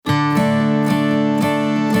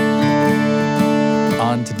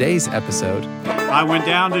today's episode. I went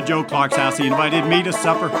down to Joe Clark's house. He invited me to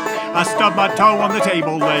supper. I stubbed my toe on the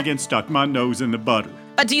table leg and stuck my nose in the butter.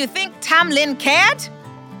 But do you think Tam Lin cared?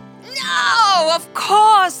 No, of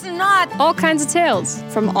course not. All kinds of tales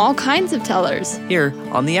from all kinds of tellers. Here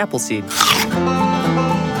on the Appleseed.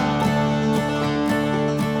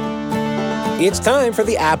 It's time for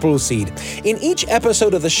the Appleseed. In each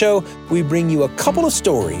episode of the show, we bring you a couple of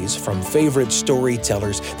stories from favorite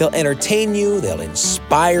storytellers. They'll entertain you, they'll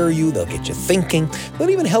inspire you, they'll get you thinking.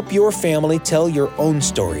 They'll even help your family tell your own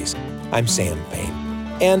stories. I'm Sam Payne.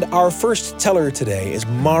 And our first teller today is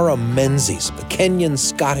Mara Menzies, the Kenyan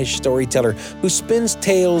Scottish storyteller who spins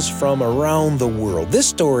tales from around the world. This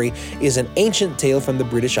story is an ancient tale from the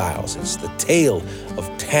British Isles. It's the Tale of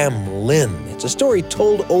Tam Lin. It's a story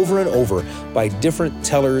told over and over by different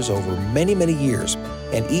tellers over many, many years.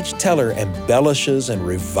 And each teller embellishes and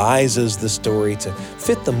revises the story to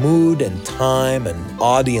fit the mood and time and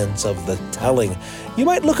audience of the telling. You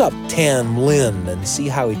might look up Tam Lin and see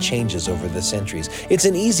how he changes over the centuries. It's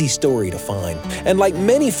an easy story to find. And like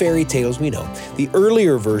many fairy tales we know, the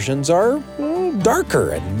earlier versions are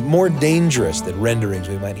darker and more dangerous than renderings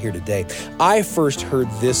we might hear today. I first heard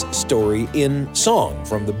this story in song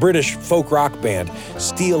from the British folk rock band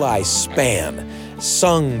Steel Eye Span,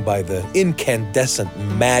 sung by the incandescent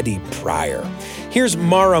Maddie Pryor. Here's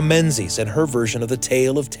Mara Menzies and her version of the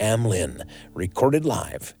Tale of Tam Lin, recorded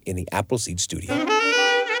live in the Appleseed studio.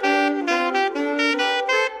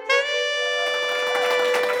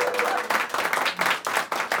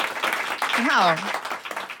 Wow.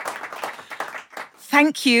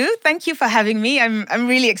 Thank you. Thank you for having me. I'm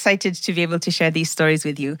really excited to be able to share these stories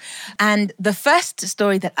with you. And the first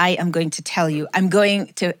story that I am going to tell you, I'm going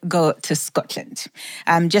to go to Scotland,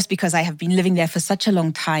 just because I have been living there for such a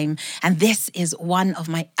long time. And this is one of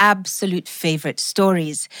my absolute favorite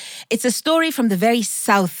stories. It's a story from the very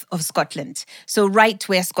south of Scotland. So right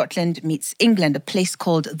where Scotland meets England, a place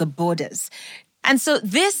called the Borders. And so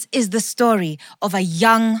this is the story of a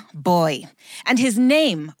young boy. And his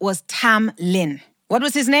name was Tam Lin. What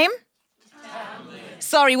was his name? Tam Lin.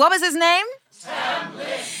 Sorry, what was his name? Tam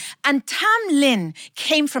Lin. And Tam Lin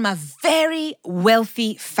came from a very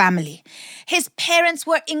wealthy family. His parents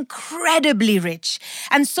were incredibly rich,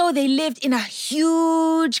 and so they lived in a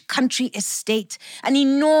huge country estate, an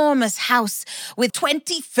enormous house with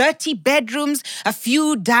 20, 30 bedrooms, a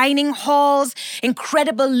few dining halls,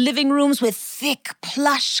 incredible living rooms with thick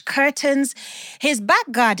plush curtains. His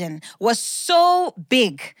back garden was so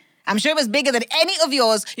big. I'm sure it was bigger than any of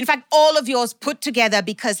yours. In fact, all of yours put together,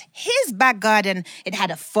 because his back garden, it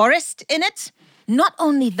had a forest in it. Not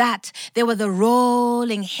only that, there were the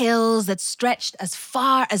rolling hills that stretched as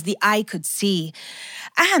far as the eye could see.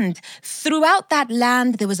 And throughout that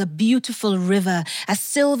land, there was a beautiful river, a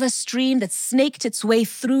silver stream that snaked its way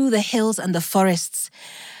through the hills and the forests.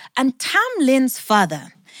 And Tam Lin's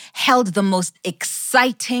father held the most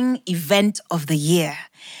exciting event of the year.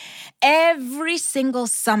 Every single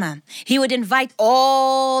summer, he would invite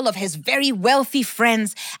all of his very wealthy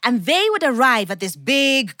friends, and they would arrive at this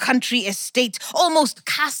big country estate, almost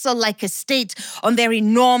castle-like estate, on their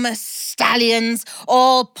enormous stallions,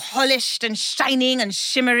 all polished and shining and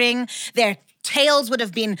shimmering. Their tails would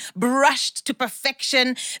have been brushed to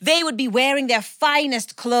perfection. They would be wearing their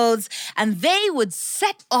finest clothes, and they would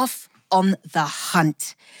set off on the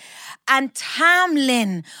hunt. And Tam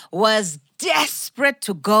Lin was desperate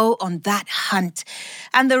to go on that hunt.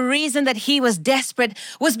 And the reason that he was desperate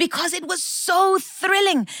was because it was so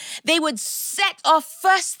thrilling. They would set off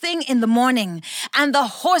first thing in the morning, and the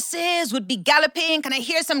horses would be galloping. Can I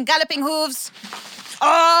hear some galloping hooves?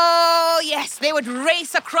 Oh, yes, they would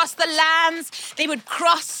race across the lands. They would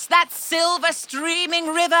cross that silver streaming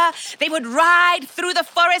river. They would ride through the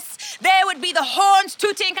forests. There would be the horns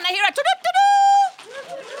tooting. Can I hear a toot-toot-toot-toot?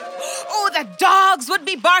 Oh, the dogs would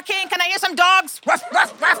be barking. Can I hear some dogs? Ruff,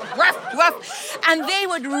 ruff, ruff, ruff, ruff. And they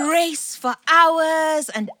would race for hours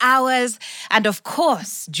and hours. And of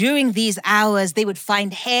course, during these hours, they would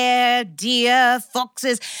find hare, deer,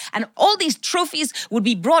 foxes, and all these trophies would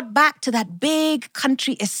be brought back to that big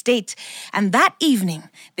country estate. And that evening,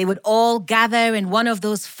 they would all gather in one of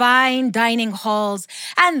those fine dining halls,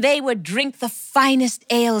 and they would drink the finest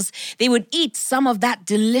ales. They would eat some of that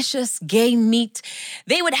delicious game meat.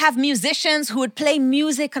 They would have musicians who would play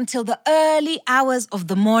music until the early hours of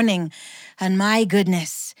the morning. And my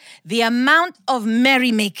goodness, the amount of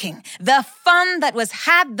merrymaking, the fun that was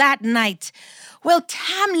had that night. Well,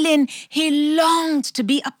 Tam Lin, he longed to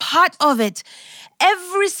be a part of it.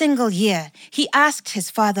 Every single year, he asked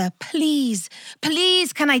his father, please,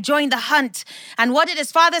 can I join the hunt? And what did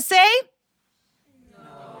his father say?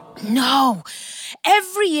 No.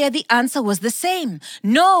 Every year the answer was the same.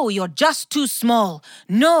 No, you're just too small.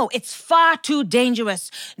 No, it's far too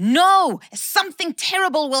dangerous. No, something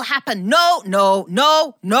terrible will happen. No, no,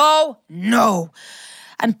 no, no, no.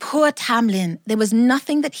 And poor Tam Lin, there was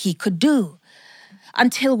nothing that he could do.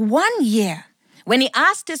 Until one year, when he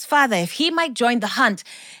asked his father if he might join the hunt,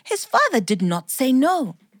 his father did not say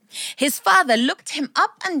no. His father looked him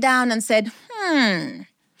up and down and said,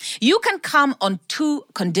 you can come on 2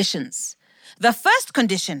 conditions. The first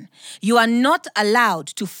condition, you are not allowed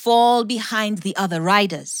to fall behind the other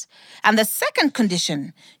riders. And the second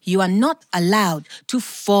condition, you are not allowed to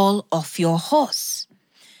fall off your horse.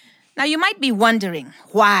 Now, you might be wondering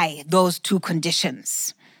why those 2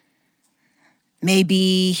 conditions.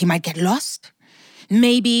 Maybe he might get lost.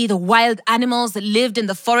 Maybe the wild animals that lived in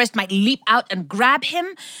the forest might leap out and grab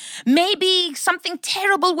him. Maybe something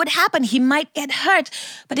terrible would happen. He might get hurt.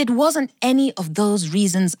 But it wasn't any of those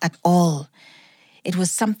reasons at all. It was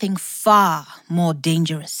something far more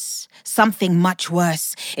dangerous, something much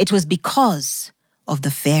worse. It was because of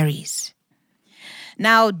the fairies.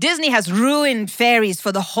 Now, Disney has ruined fairies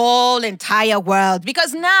for the whole entire world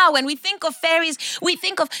because now when we think of fairies, we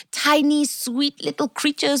think of tiny, sweet little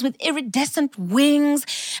creatures with iridescent wings,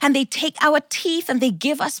 and they take our teeth and they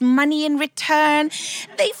give us money in return.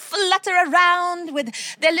 They flutter around with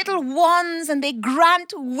their little wands and they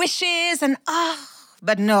grant wishes and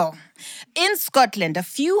but no. In Scotland, a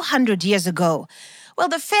few hundred years ago, well,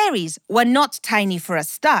 the fairies were not tiny for a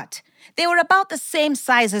start. They were about the same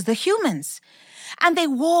size as the humans. And they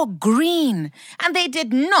wore green, and they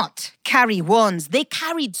did not carry wands. They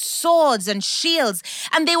carried swords and shields,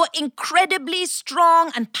 and they were incredibly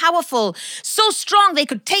strong and powerful. So strong they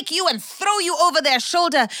could take you and throw you over their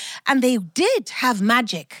shoulder. And they did have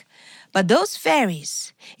magic. But those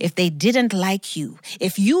fairies, if they didn't like you,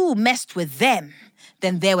 if you messed with them,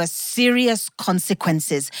 then there were serious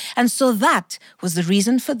consequences. And so that was the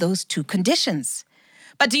reason for those 2 conditions.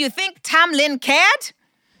 But do you think Tam Lin cared?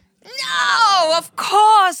 No, of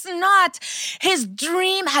course not. His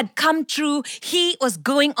dream had come true. He was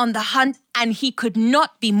going on the hunt and he could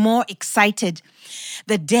not be more excited.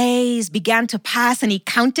 The days began to pass and he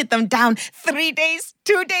counted them down. 3 days,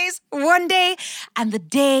 2 days, 1 day. And the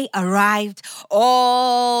day arrived.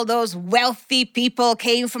 All those wealthy people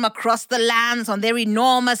came from across the lands on their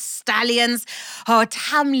enormous stallions. Oh,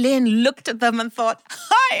 Tam Lin looked at them and thought,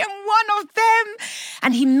 I am one of them.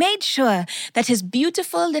 And he made sure that his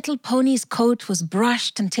beautiful little pony's coat was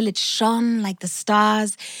brushed until it shone like the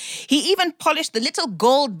stars. He even polished the little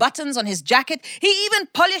gold buttons on his jacket. He even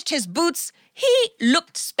polished his boots. He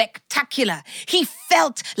looked spectacular. He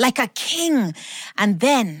felt like a king. And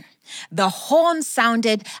then the horn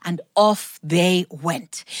sounded and off they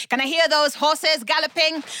went. Can I hear those horses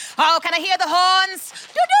galloping? Oh, can I hear the horns?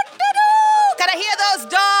 Do-do-do-do! Can I hear those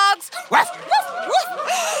dogs? Woof, woof,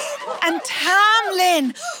 woof. And Tam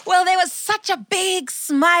Lin, well, there was such a big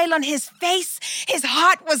smile on his face. His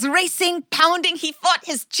heart was racing, pounding. He thought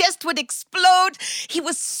his chest would explode. He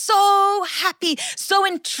was so happy, so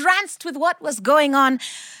entranced with what was going on.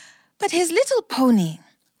 But his little pony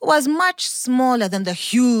was much smaller than the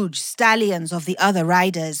huge stallions of the other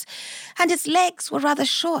riders, and its legs were rather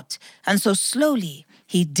short, and so slowly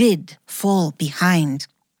he did fall behind.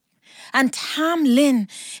 And Tam Lin,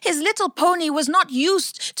 his little pony, was not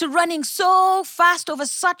used to running so fast over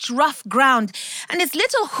such rough ground, and its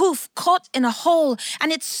little hoof caught in a hole,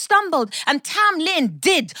 and it stumbled, and Tam Lin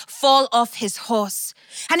did fall off his horse.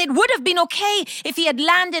 And it would have been okay if he had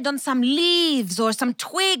landed on some leaves or some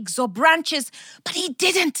twigs or branches, but he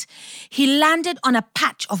didn't. He landed on a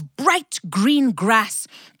patch of bright green grass,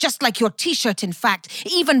 just like your t-shirt, in fact,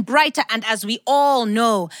 even brighter, and as we all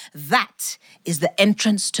know, that is the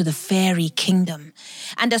entrance to the fairy kingdom.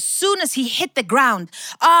 And as soon as he hit the ground,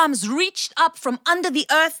 arms reached up from under the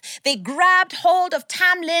earth. They grabbed hold of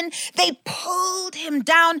Tam Lin. They pulled him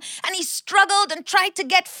down, and he struggled and tried to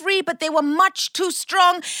get free, but they were much too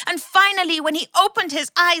strong. And finally, when he opened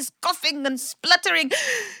his eyes, coughing and spluttering,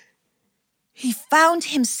 he found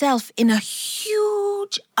himself in a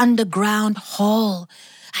huge underground hall,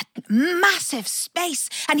 a massive space,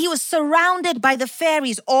 and he was surrounded by the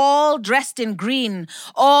fairies, all dressed in green,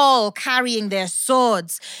 all carrying their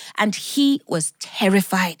swords, and he was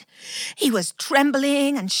terrified. He was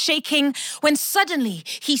trembling and shaking when suddenly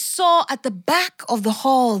he saw at the back of the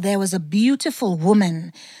hall there was a beautiful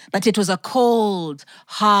woman, but it was a cold,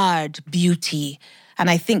 hard beauty, and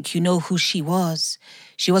I think you know who she was.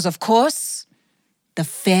 She was, of course, the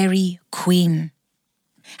fairy queen.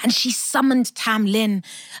 And she summoned Tam Lin.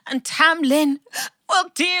 And Tam Lin, Well,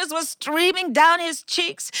 tears were streaming down his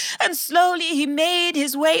cheeks, and slowly he made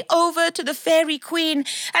his way over to the fairy queen,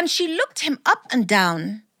 and she looked him up and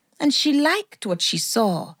down, and she liked what she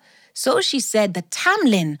saw. So she said that Tam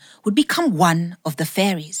Lin would become one of the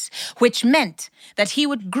fairies, which meant that he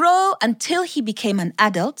would grow until he became an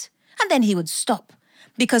adult, and then he would stop.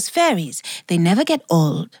 Because fairies, they never get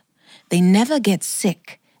old, they never get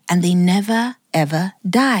sick, and they never, ever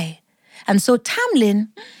die. And so Tam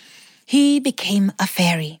Lin, he became a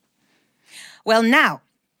fairy. Well, now,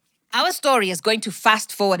 our story is going to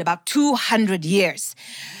fast forward about 200 years.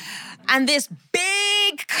 And this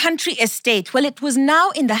big country estate, well, it was now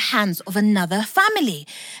in the hands of another family.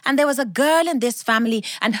 And there was a girl in this family,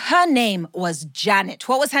 and her name was Janet.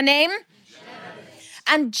 What was her name?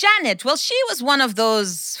 And Janet, well, she was one of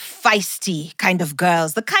those feisty kind of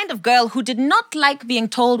girls, the kind of girl who did not like being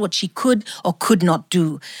told what she could or could not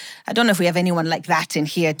do. I don't know if we have anyone like that in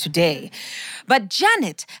here today. But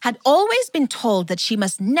Janet had always been told that she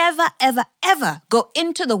must never, ever, ever go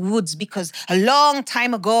into the woods because a long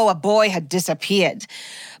time ago a boy had disappeared.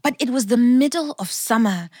 But it was the middle of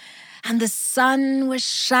summer, and the sun was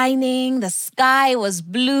shining, the sky was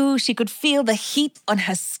blue, she could feel the heat on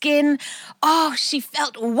her skin. Oh, she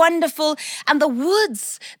felt wonderful, and the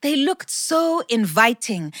woods, they looked so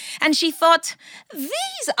inviting. And she thought,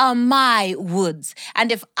 these are my woods,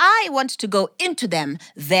 and if I want to go into them,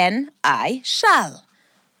 then I shall.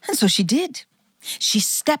 And so she did. She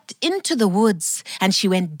stepped into the woods and she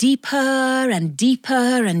went deeper and deeper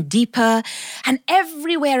and deeper, and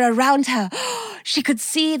everywhere around her, she could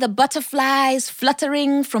see the butterflies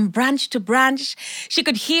fluttering from branch to branch. She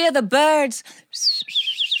could hear the birds.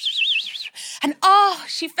 And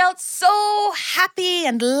she felt so happy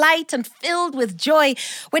and light and filled with joy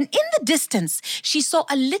when in the distance she saw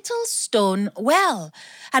a little stone well.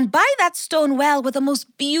 And by that stone well were the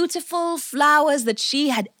most beautiful flowers that she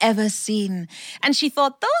had ever seen. And she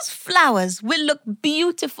thought, those flowers will look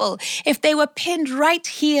beautiful if they were pinned right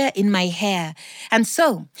here in my hair. And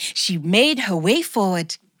so she made her way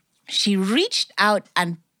forward. She reached out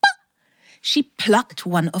and she plucked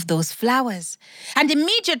one of those flowers. And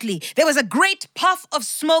immediately there was a great puff of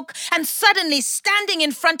smoke, and suddenly standing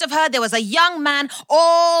in front of her there was a young man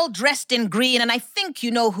all dressed in green. And I think you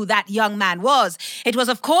know who that young man was. It was,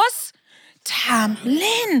 of course, Tam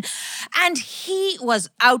Lin. And he was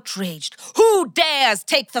outraged. Who dares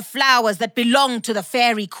take the flowers that belong to the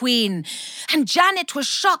fairy queen? And Janet was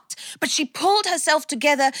shocked, but she pulled herself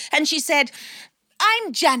together and she said,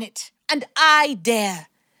 I'm Janet, and I dare.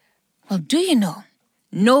 Well, do you know,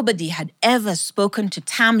 nobody had ever spoken to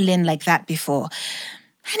Tam Lin like that before,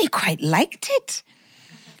 and he quite liked it.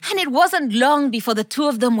 And it wasn't long before the two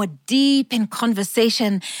of them were deep in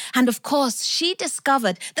conversation, and of course, she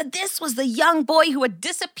discovered that this was the young boy who had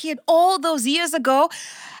disappeared all those years ago,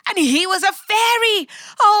 and he was a fairy.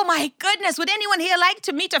 Oh my goodness, would anyone here like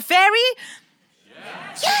to meet a fairy?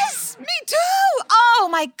 Yes, me too. Oh,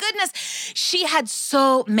 my goodness. She had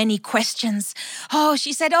so many questions. Oh,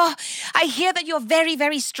 she said, I hear that you're very,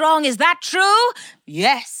 very strong. Is that true?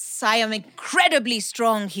 Yes, I am incredibly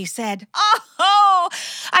strong, he said.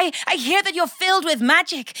 I hear that you're filled with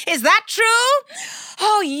magic. Is that true?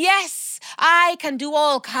 Oh, yes, I can do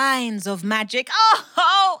all kinds of magic.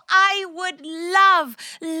 I would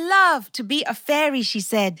love to be a fairy, she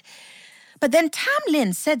said. But then Tam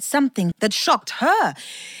Lin said something that shocked her.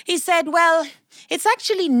 He said, well, it's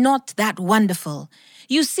actually not that wonderful.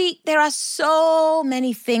 You see, there are so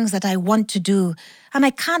many things that I want to do, and I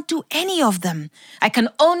can't do any of them. I can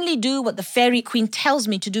only do what the fairy queen tells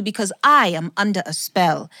me to do because I am under a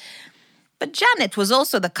spell. But Janet was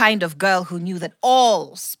also the kind of girl who knew that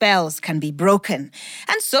all spells can be broken.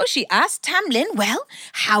 And so she asked Tam Lin, well,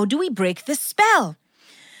 how do we break this spell?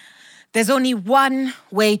 There's only one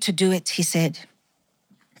way to do it, he said.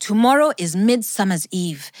 Tomorrow is Midsummer's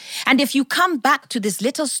Eve, and if you come back to this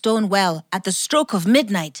little stone well at the stroke of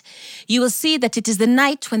midnight, you will see that it is the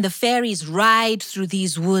night when the fairies ride through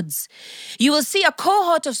these woods. You will see a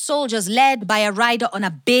cohort of soldiers led by a rider on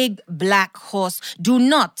a big black horse. Do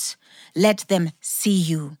not let them see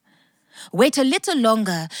you. Wait a little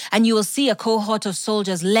longer, and you will see a cohort of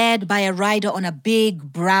soldiers led by a rider on a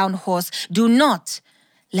big brown horse. Do not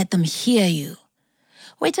let them hear you.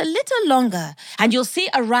 Wait a little longer, and you'll see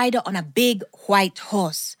a rider on a big white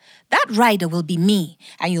horse. That rider will be me,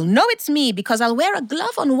 and you'll know it's me because I'll wear a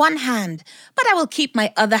glove on one hand, but I will keep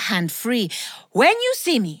my other hand free. When you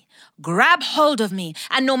see me, grab hold of me,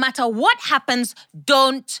 and no matter what happens,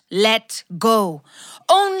 don't let go.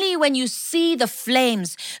 Only when you see the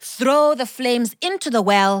flames, throw the flames into the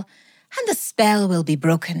well, and the spell will be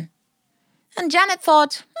broken. And Janet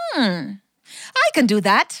thought, I can do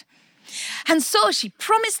that. And so she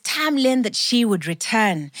promised Tam Lin that she would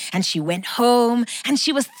return. And she went home and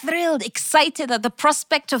she was thrilled, excited at the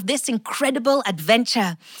prospect of this incredible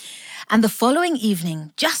adventure. And the following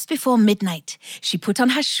evening, just before midnight, she put on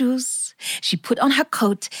her shoes, she put on her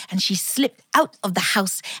coat, and she slipped out of the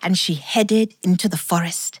house and she headed into the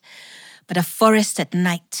forest. But a forest at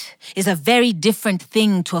night is a very different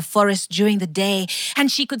thing to a forest during the day. And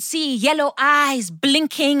she could see yellow eyes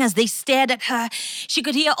blinking as they stared at her. She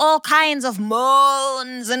could hear all kinds of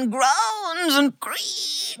moans and groans and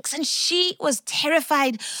creaks. And she was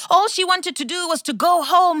terrified. All she wanted to do was to go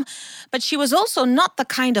home. But she was also not the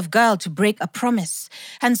kind of girl to break a promise.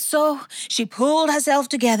 And so she pulled herself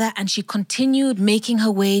together and she continued making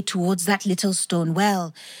her way towards that little stone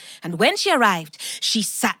well. And when she arrived, she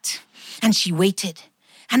sat. And she waited.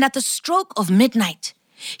 And at the stroke of midnight,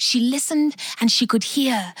 she listened and she could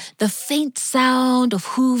hear the faint sound of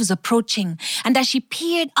hooves approaching. And as she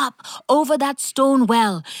peered up over that stone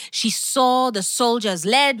well, she saw the soldiers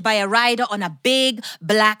led by a rider on a big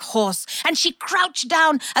black horse. And she crouched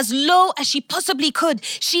down as low as she possibly could.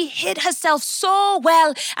 She hid herself so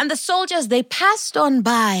well. And the soldiers, they passed on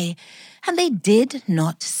by and they did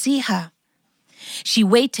not see her. She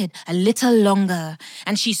waited a little longer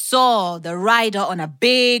and she saw the rider on a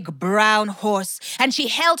big brown horse and she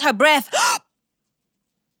held her breath.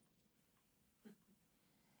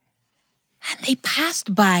 And they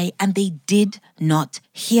passed by and they did not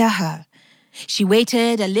hear her. She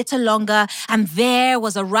waited a little longer and there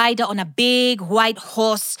was a rider on a big white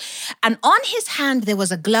horse. And on his hand there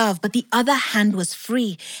was a glove, but the other hand was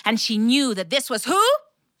free. And she knew that this was who?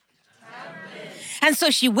 And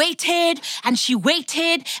so she waited and she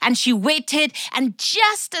waited and she waited. And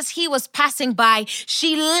just as he was passing by,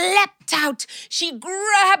 she leapt out. She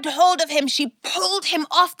grabbed hold of him. She pulled him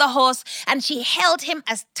off the horse and she held him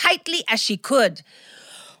as tightly as she could.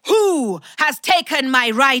 "Who has taken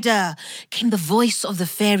my rider?" came the voice of the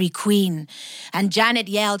fairy queen. And Janet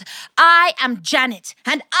yelled, "I am Janet,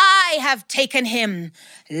 and I have taken him.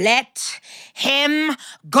 Let him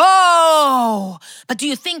go." But do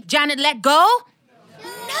you think Janet let go?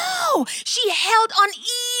 No, she held on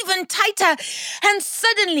even tighter. And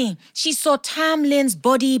suddenly, she saw Tam Lin's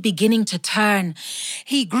body beginning to turn.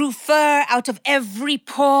 He grew fur out of every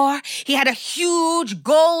pore. He had a huge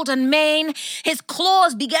golden mane. His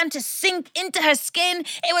claws began to sink into her skin.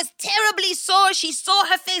 It was terribly sore. She saw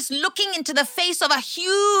her face looking into the face of a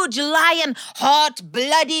huge lion. Hot,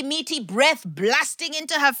 bloody, meaty breath blasting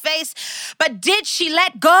into her face. But did she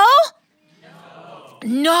let go?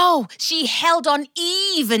 No, she held on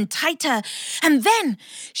even tighter. And then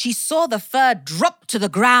she saw the fur drop to the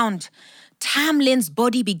ground. Tam Lin's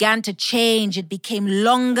body began to change. It became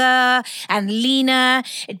longer and leaner.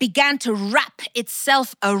 It began to wrap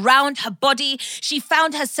itself around her body. She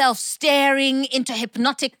found herself staring into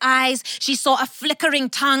hypnotic eyes. She saw a flickering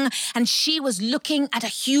tongue, and she was looking at a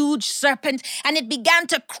huge serpent, and it began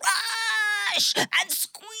to crush and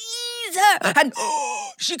squeeze her, and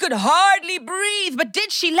she could hardly breathe. But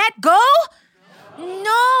did she let go?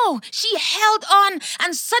 No, she held on,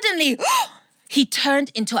 and suddenly he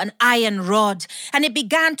turned into an iron rod, and it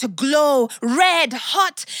began to glow red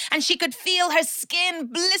hot, and she could feel her skin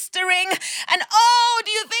blistering. And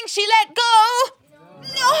do you think she let go?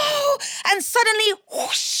 No! And suddenly,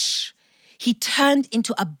 whoosh! He turned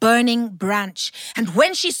into a burning branch, and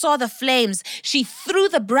when she saw the flames, she threw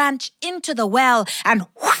the branch into the well, and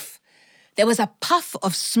whoosh! There was a puff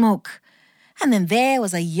of smoke. And then there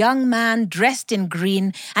was a young man dressed in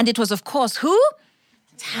green. And it was, of course, who?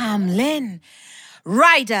 Tam Lin.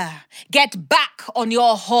 "Rider, get back on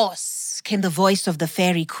your horse," came the voice of the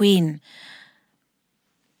fairy queen.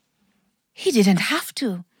 He didn't have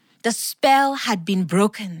to. The spell had been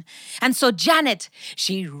broken. And so Janet,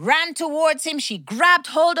 she ran towards him, she grabbed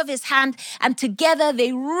hold of his hand, and together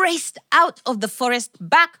they raced out of the forest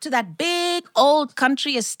back to that big old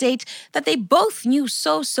country estate that they both knew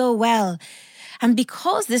so well. And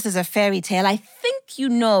because this is a fairy tale, I think you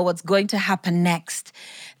know what's going to happen next.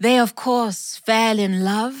 They, of course, fell in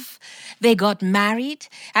love, they got married,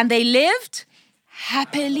 and they lived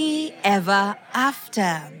happily ever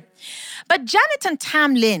after. But Janet and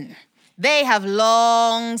Tam Lin, they have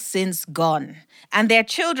long since gone. And their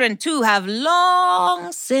children, too, have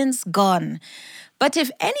long since gone. But if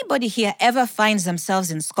anybody here ever finds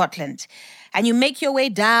themselves in Scotland, and you make your way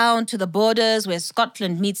down to the borders where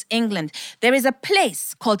Scotland meets England, there is a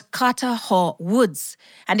place called Carterhaugh Woods.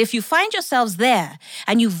 And if you find yourselves there,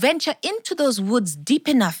 and you venture into those woods deep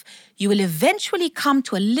enough, you will eventually come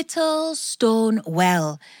to a little stone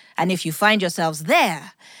well. And if you find yourselves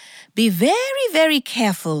there, Be very, very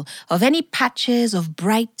careful of any patches of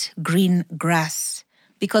bright green grass,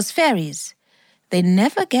 because fairies, they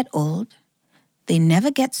never get old, they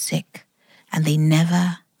never get sick, and they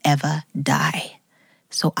never, ever die.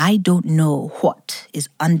 So I don't know what is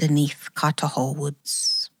underneath Carter Hall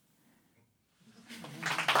Woods.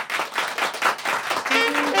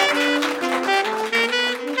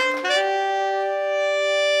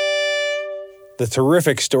 The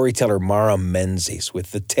terrific storyteller Mara Menzies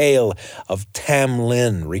with the Tale of Tam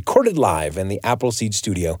Lin, recorded live in the Appleseed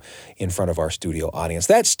studio in front of our studio audience.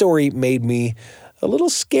 That story made me a little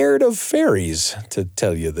scared of fairies, to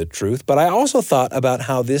tell you the truth, but I also thought about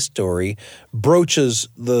how this story broaches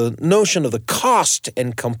the notion of the cost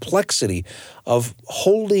and complexity of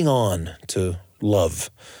holding on to love.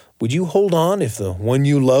 Would you hold on if the one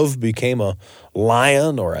you love became a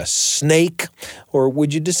lion or a snake, or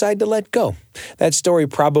would you decide to let go? That story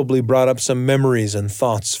probably brought up some memories and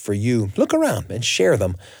thoughts for you. Look around and share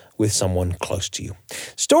them with someone close to you.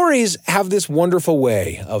 Stories have this wonderful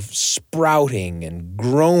way of sprouting and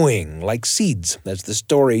growing like seeds as the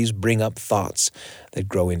stories bring up thoughts that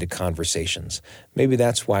grow into conversations. Maybe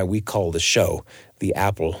that's why we call the show The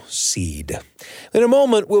Apple Seed. In a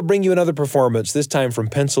moment, we'll bring you another performance, this time from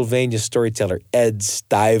Pennsylvania storyteller Ed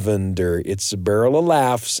Stivender. It's a barrel of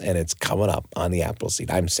laughs, and it's coming up on The Apple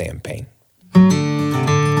Seed. I'm Sam Payne.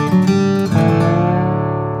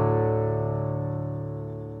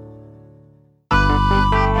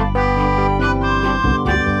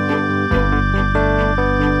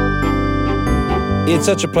 It's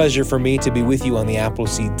such a pleasure for me to be with you on the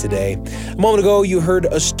Appleseed today. A moment ago, you heard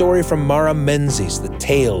a story from Mara Menzies, The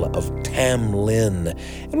Tale of Tam Lin.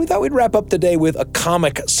 And we thought we'd wrap up today with a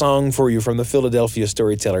comic song for you from the Philadelphia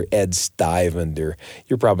storyteller Ed Stivender.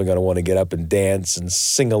 You're probably going to want to get up and dance and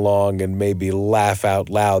sing along and maybe laugh out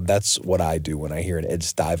loud. That's what I do when I hear an Ed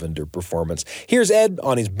Stivender performance. Here's Ed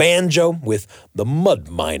on his banjo with The Mud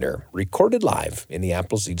Miner, recorded live in the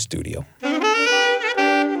Appleseed studio.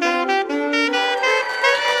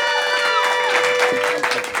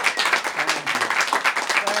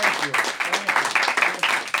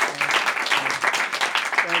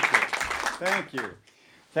 Thank you.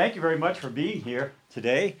 Thank you very much for being here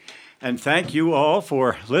today. And thank you all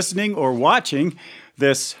for listening or watching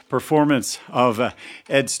this performance of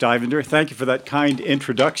Ed Stivender. Thank you for that kind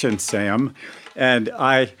introduction, Sam. And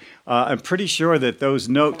I'm pretty sure that those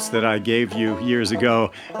notes that I gave you years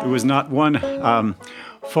ago, there was not one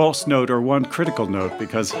false note or one critical note,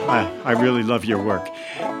 because I really love your work,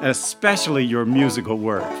 and especially your musical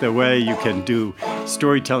work. The way you can do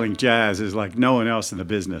storytelling jazz is like no one else in the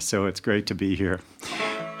business, so it's great to be here.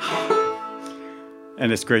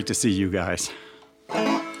 And it's great to see you guys.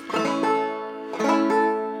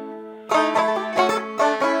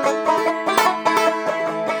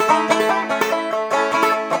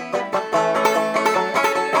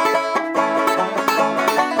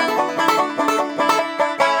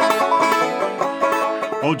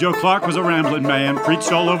 Old Joe Clark was a rambling man,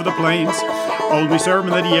 preached all over the plains. Only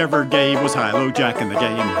sermon that he ever gave was high-low jack in the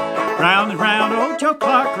game. Round and round, old Joe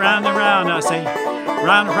Clark, round and round, I say.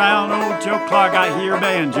 Round and round, old Joe Clark, I hear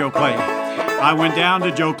banjo play. I went down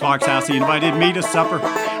to Joe Clark's house, he invited me to supper.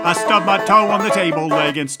 I stubbed my toe on the table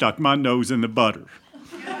leg and stuck my nose in the butter.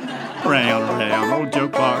 Round and round, old Joe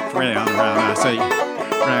Clark, round and round, I say.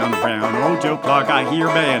 Round and round, old Joe Clark, I hear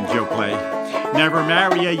banjo play. Never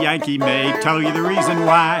marry a Yankee maid, tell you the reason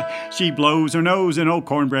why. She blows her nose in old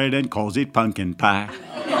cornbread and calls it pumpkin pie.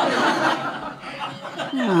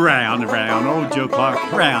 Round and round, old Joe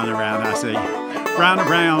Clark, round and round, I say. Round and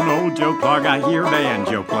round, old Joe Clark, I hear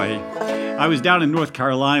banjo play. I was down in North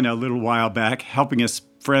Carolina a little while back, helping a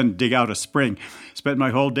friend dig out a spring. Spent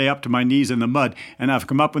my whole day up to my knees in the mud, and I've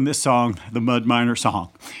come up with this song, the Mud Miner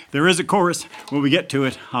Song. There is a chorus. When we get to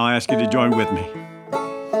it, I'll ask you to join with me.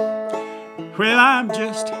 Well, I'm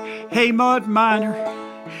just a mud miner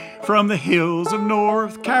from the hills of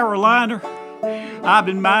North Carolina. I've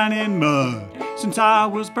been mining mud since I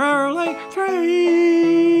was barely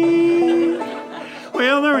 3.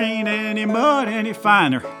 Well, there ain't any mud any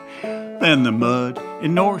finer than the mud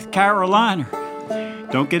in North Carolina.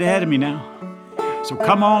 Don't get ahead of me now. So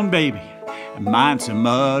come on, baby, and mine some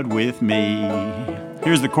mud with me.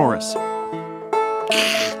 Here's the chorus.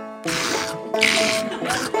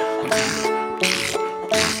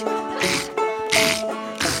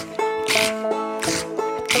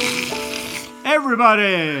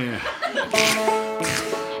 Everybody!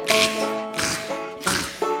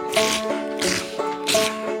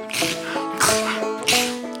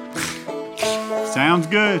 Sounds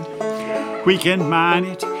good. We can mine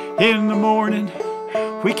it in the morning.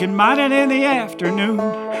 We can mine it in the afternoon.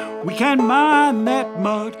 We can mine that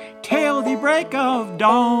mud till the break of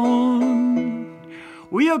dawn.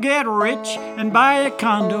 We'll get rich and buy a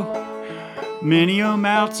condo, many of 'em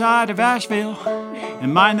outside of Asheville,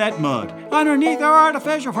 and mine that mud underneath our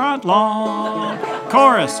artificial front lawn.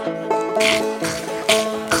 Chorus.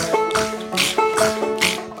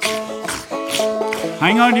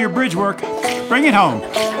 Hang on to your bridge work. Bring it home.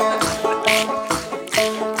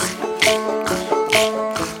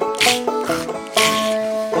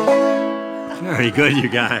 Very good, you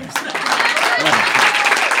guys.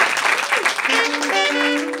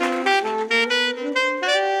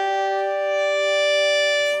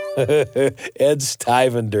 Ed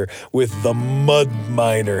Stivender with The Mud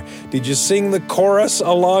Miner. Did you sing the chorus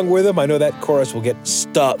along with him? I know that chorus will get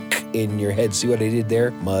stuck in your head. See what I did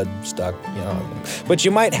there? Mud, stuck, But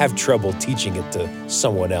you might have trouble teaching it to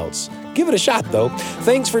someone else. Give it a shot, though.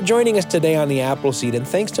 Thanks for joining us today on The Appleseed, and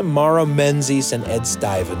thanks to Mara Menzies and Ed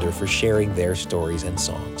Stivender for sharing their stories and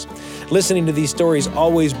songs. Listening to these stories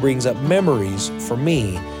always brings up memories for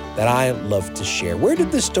me that I love to share. Where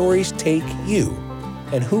did the stories take you?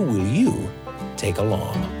 And who will you take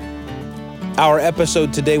along? Our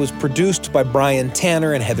episode today was produced by Brian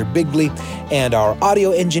Tanner and Heather Bigley, and our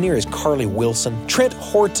audio engineer is Carly Wilson. Trent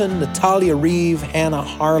Horton, Natalia Reeve, Hannah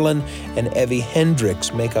Harlan, and Evie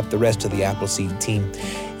Hendricks make up the rest of the Appleseed team.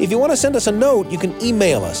 If you want to send us a note, you can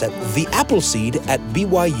email us at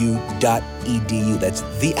theappleseed@byu.edu. That's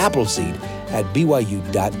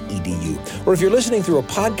theappleseed@byu.edu. Or if you're listening through a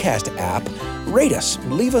podcast app, rate us,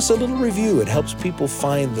 leave us a little review. It helps people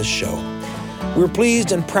find the show. We're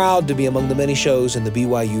pleased and proud to be among the many shows in the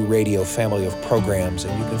BYU Radio family of programs,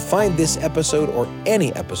 and you can find this episode or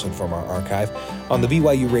any episode from our archive on the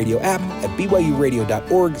BYU Radio app at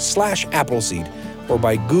byuradio.org/Appleseed or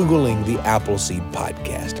by Googling the Appleseed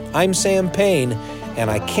Podcast. I'm Sam Payne, and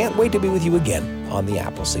I can't wait to be with you again on the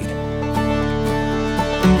Appleseed.